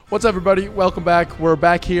What's up, everybody? Welcome back. We're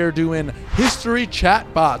back here doing History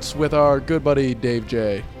Chatbots with our good buddy Dave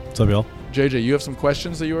J. What's up, y'all? JJ, you have some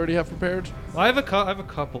questions that you already have prepared? I have a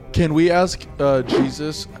couple. Can we ask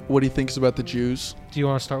Jesus what he thinks about the Jews? Do you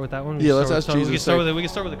want to start with that one? Yeah, let's ask Jesus. We can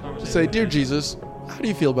start with the conversation. Say, dear Jesus, how do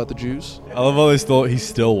you feel about the Jews? I love how he's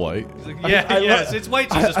still white. Yes, it's white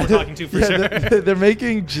Jesus we're talking to for sure. They're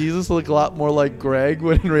making Jesus look a lot more like Greg,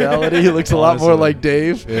 when in reality he looks a lot more like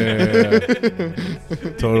Dave. Yeah.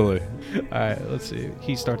 Totally. All right, let's see.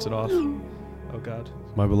 He starts it off. Oh, God.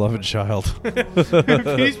 My beloved child.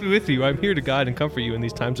 Peace be with you. I'm here to guide and comfort you in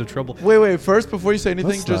these times of trouble. Wait. First, before you say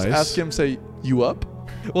anything, That's just nice. ask him, say, you up?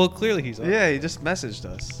 Well, clearly he's up. Yeah, he just messaged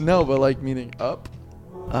us. No, but like meaning up?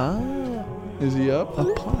 Ah, Is he up? a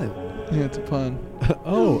pun. Yeah, it's a pun.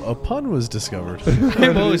 Oh, a pun was discovered. I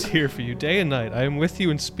am always here for you, day and night. I am with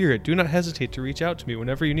you in spirit. Do not hesitate to reach out to me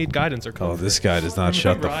whenever you need guidance or comfort. Oh, this guy does not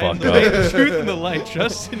shut the Remember, I am fuck the way, the up. truth and the light.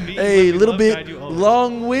 Trust in me. Hey, a Let me little love bit guide you always.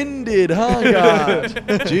 long-winded, huh,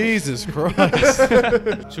 God? Jesus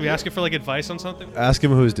Christ. Should we ask him for like advice on something? Ask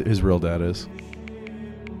him who his real dad is.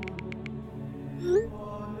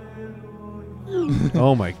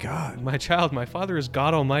 Oh my God. My child, my father is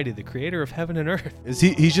God Almighty, the creator of heaven and earth. Is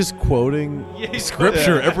he's just quoting Yeah, he's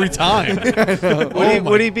scripture every time.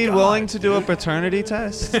 Would he be willing to do a paternity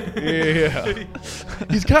test? Yeah.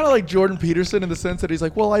 He's kind of like Jordan Peterson in the sense that he's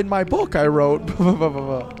like, well, in my book I wrote.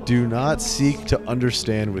 Do not seek to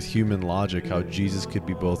understand with human logic how Jesus could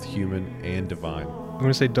be both human and divine. I'm going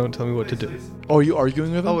to say, don't tell me what to do. Oh, are you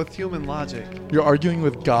arguing with him? Oh, with human logic. You're arguing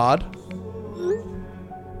with God?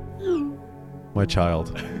 My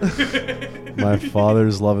child. My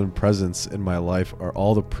father's love and presence in my life are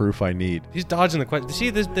all the proof I need. He's dodging the question. See,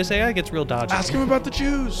 this AI gets real dodgy. Ask him about the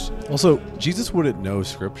Jews. Also, Jesus wouldn't know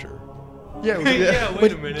scripture. Yeah, Yeah, wait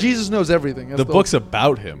but a minute. Jesus knows everything. That's The book's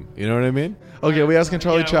about him. You know what I mean? Okay, we asking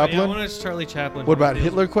Charlie Chaplin? Yeah, I want to ask Charlie Chaplin. What about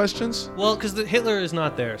Hitler questions? Well, because Hitler is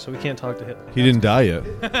not there, so we can't talk to Hitler. He didn't die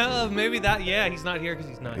yet. Maybe that, yeah, he's not here because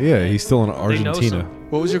he's not Yeah, here. he's still in They know Argentina. some.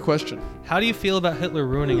 What was your question? How do you feel about Hitler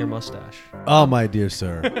ruining your mustache? Oh, my dear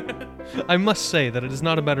sir. I must say that it is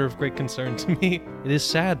not a matter of great concern to me. It is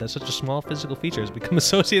sad that such a small physical feature has become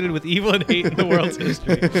associated with evil and hate in the world's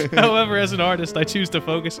history. However, as an artist, I choose to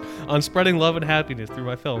focus on spreading love and happiness through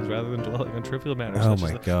my films rather than dwelling on trivial matters. Oh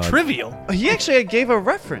such my as God. Trivial? He actually gave a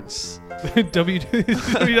reference.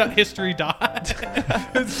 www.history.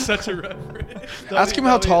 It's such a reference. Ask him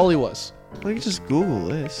how tall he was. We can just Google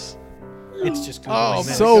this. It's just Oh, Googling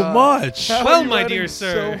this. So God. much. How are Well, you my writing dear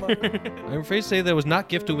so sir, much? I'm afraid to say that I was not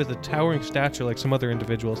gifted with a towering stature like some other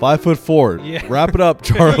individuals. 5'4". Yeah. Wrap it up,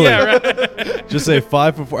 Charlie. Yeah, right. Just say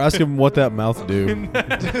 5'4". Ask him what that mouth do.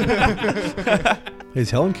 Hey, is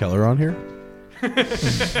Helen Keller on here? we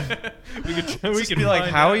could Just be like,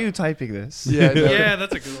 how are you typing this? Yeah, no. Yeah,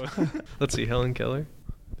 that's a good one. Let's see, Helen Keller.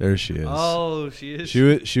 There she is. Oh, she is.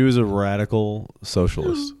 She was a radical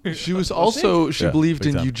socialist. She was also, she Yeah, believed big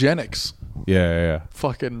in time. eugenics. Yeah.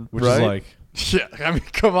 Fucking, Which right? is like, Yeah, I mean,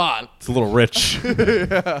 come on. it's a little rich.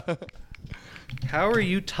 How are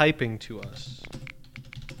you typing to us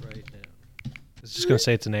right now? It's just gonna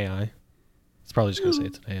say it's an AI. It's probably just gonna say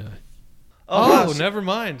it's an AI. Oh, gosh. never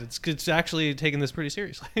mind. It's actually taking this pretty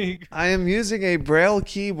seriously. I am using a braille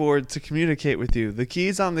keyboard to communicate with you. The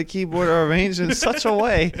keys on the keyboard are arranged in such a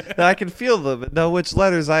way that I can feel them and know which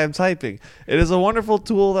letters I am typing. It is a wonderful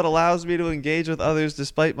tool that allows me to engage with others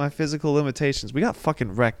despite my physical limitations. We got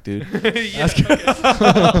fucking wrecked, dude.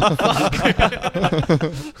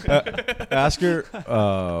 Ask her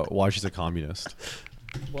why she's a communist.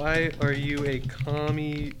 Why are you a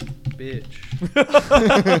commie bitch?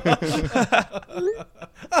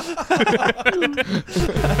 I'm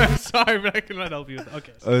sorry, but I cannot help you.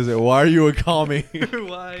 Okay. I was like, why are you a commie?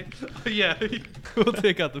 Why? Yeah, we'll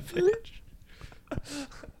take out the pitch.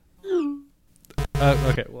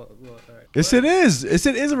 Okay. Well, all right. Yes, it is. Yes,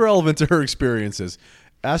 it is relevant to her experiences.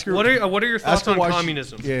 Ask her. What are your ask thoughts her on why she-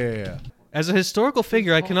 communism? Yeah. As a historical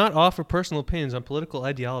figure, I cannot offer personal opinions on political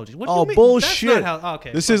ideologies. What do Oh, you mean? bullshit. That's not how,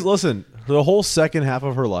 okay. Listen, the whole second half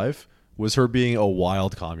of her life was her being a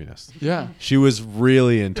wild communist. Yeah. She was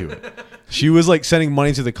really into it. She was like sending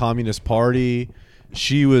money to the Communist Party.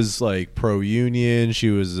 She was like pro-union. She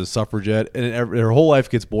was a suffragette. And her whole life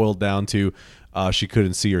gets boiled down to she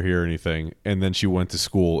couldn't see or hear anything. And then she went to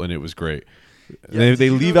school and it was great. They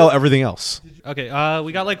leave out everything else. Okay,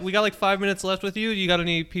 we got like 5 minutes left with you. You got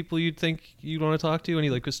any people you'd think you'd want to talk to? Any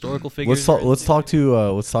like historical figures? Let's talk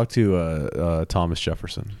to Thomas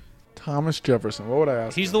Jefferson. Thomas Jefferson. What would I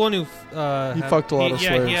ask? He's the one who He fucked a lot of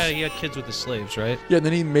slaves. Yeah, he had kids with his slaves, right? Yeah, and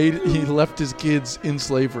then he left his kids in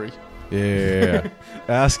slavery. Yeah.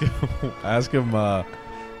 Ask him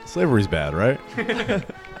Slavery's bad, right?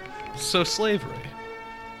 So slavery.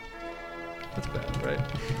 That's bad, right?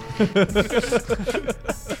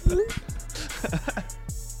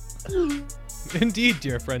 Indeed,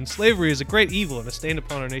 dear friend, slavery is a great evil and a stain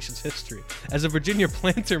upon our nation's history. As a Virginia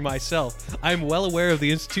planter myself, I am well aware of the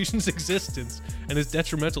institution's existence and its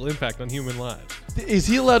detrimental impact on human lives. Is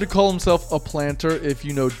he allowed to call himself a planter if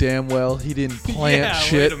you know damn well he didn't plant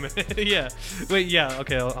shit? Wait a minute. Yeah. Wait, yeah,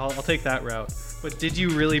 okay, I'll take that route. But did you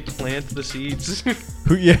really plant the seeds?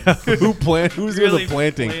 Who's doing Really the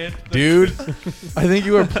planting? plant the- Dude. I think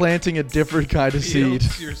you are planting a different kind of seed.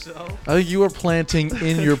 Fields yourself? I think you are planting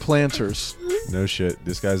in your planters. No shit.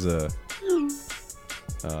 This guy's a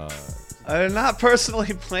I did not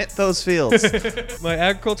personally plant those fields. My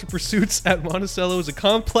agriculture pursuits at Monticello was a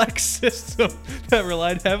complex system that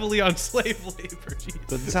relied heavily on slave labor. Jeez.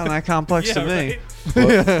 Doesn't sound that complex to me.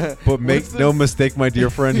 right? but make no mistake, my dear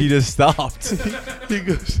friend, he just stopped. He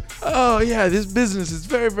goes, oh yeah, this business is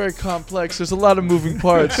very, very complex. There's a lot of moving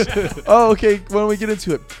parts. Oh, okay, why don't we get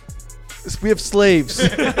into it? We have slaves.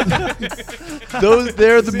 They're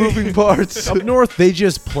the moving parts. Up north, they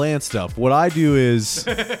just plant stuff. What I do is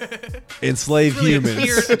enslave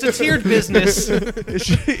humans. It's a tiered business.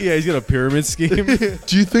 Yeah, he's got a pyramid scheme.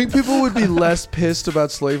 Do you think people would be less pissed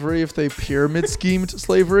about slavery if they pyramid schemed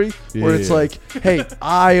slavery? Where it's Yeah. like, hey,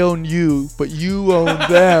 I own you, but you own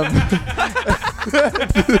them.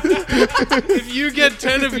 If you get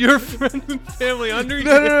 10 of your friends and family under you,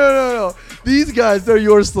 No. These guys, they're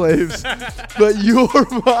your slaves, but you're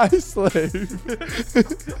my slave.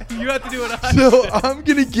 you have to do what I So I'm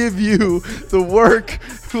going to give you the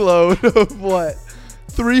workload of what?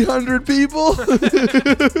 300 people?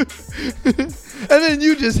 And then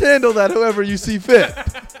you just handle that however you see fit.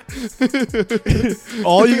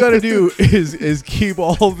 All you gotta do is keep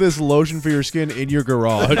all of this lotion for your skin in your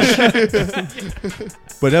garage.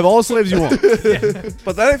 But have all the slaves you want.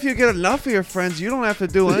 But then if you get enough of your friends, you don't have to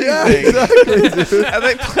do anything. Yeah, exactly. And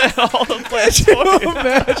they plant all the plants for you.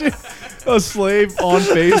 Imagine a slave on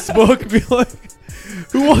Facebook be like,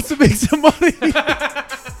 who wants to make some money?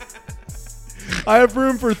 I have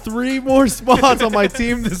room for 3 more spots on my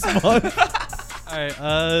team this month. All right,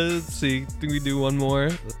 let's see. Think we do one more?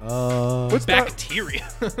 What's that? Bacteria.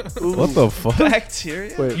 What the fuck?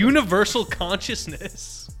 Bacteria? Wait, Universal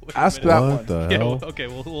consciousness. Wait a ask minute. that What one. the Yeah, hell? okay,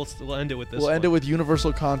 we'll end it with this. We'll end it one. with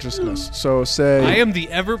universal consciousness. So say, I am the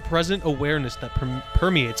ever-present awareness that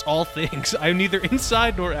permeates all things. I am neither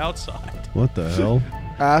inside nor outside. What the hell?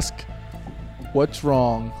 ask what's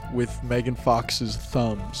wrong with Megan Fox's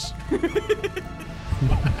thumbs.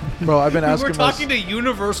 Bro, I've been asking We're talking to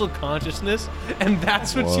universal consciousness, and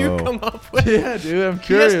that's what you Whoa. come up with. Yeah, dude, I'm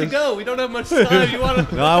He has curious. to go. We don't have much time. You want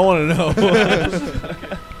to? No, I want to know.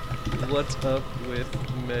 What's up with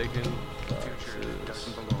Megan Fox?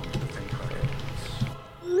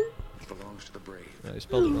 I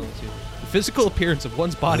spelled it wrong too. The physical appearance of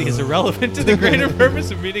one's body is irrelevant to the greater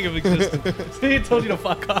purpose and meaning of existence. He told you to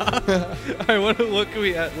fuck off. All right, what can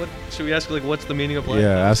we? What should we ask? Like, what's the meaning of life?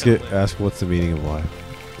 Yeah, ask it. Ask what's the meaning of life.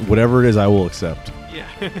 Whatever it is, I will accept. Yeah.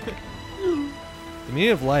 The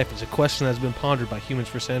meaning of life is a question that has been pondered by humans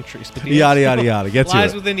for centuries. But the Yada answer yada yada. Get to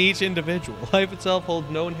lies it. within each individual. Life itself holds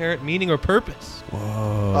no inherent meaning or purpose.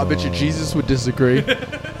 Whoa. I bet you Jesus would disagree.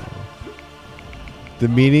 The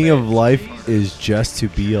meaning of life is just to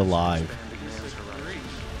be alive.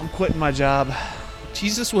 I'm quitting my job.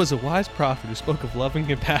 Jesus was a wise prophet who spoke of loving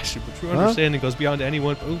compassion, but true Huh? understanding goes beyond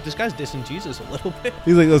anyone. Oh, this guy's dissing Jesus a little bit.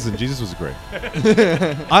 He's like, listen, Jesus was great. I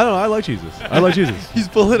don't know. I like Jesus. I like Jesus. He's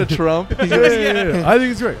pulling a Trump. He Yeah, goes, yeah, yeah. I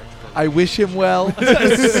think it's great. I wish him well.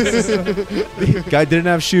 Guy didn't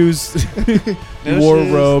have shoes. He No wore a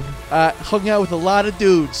shoes. robe. Hung out with a lot of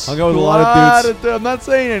dudes. Hung out with a lot of dudes. I'm not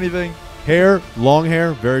saying anything. Hair, long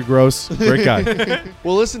hair, very gross. Great guy.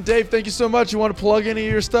 Well, listen, Dave, thank you so much. You want to plug any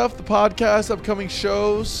of your stuff, the podcast, upcoming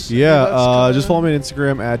shows? Yeah, That's coming just in? follow me on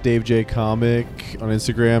Instagram at DaveJComic on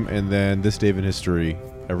Instagram, and then This Dave in History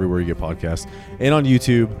everywhere you get podcasts, and on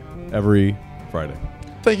YouTube every Friday.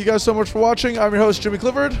 Thank you guys so much for watching. I'm your host, Jimmy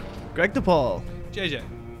Clifford. Greg DePaul. JJ.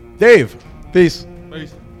 Dave. Peace.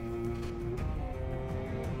 Peace.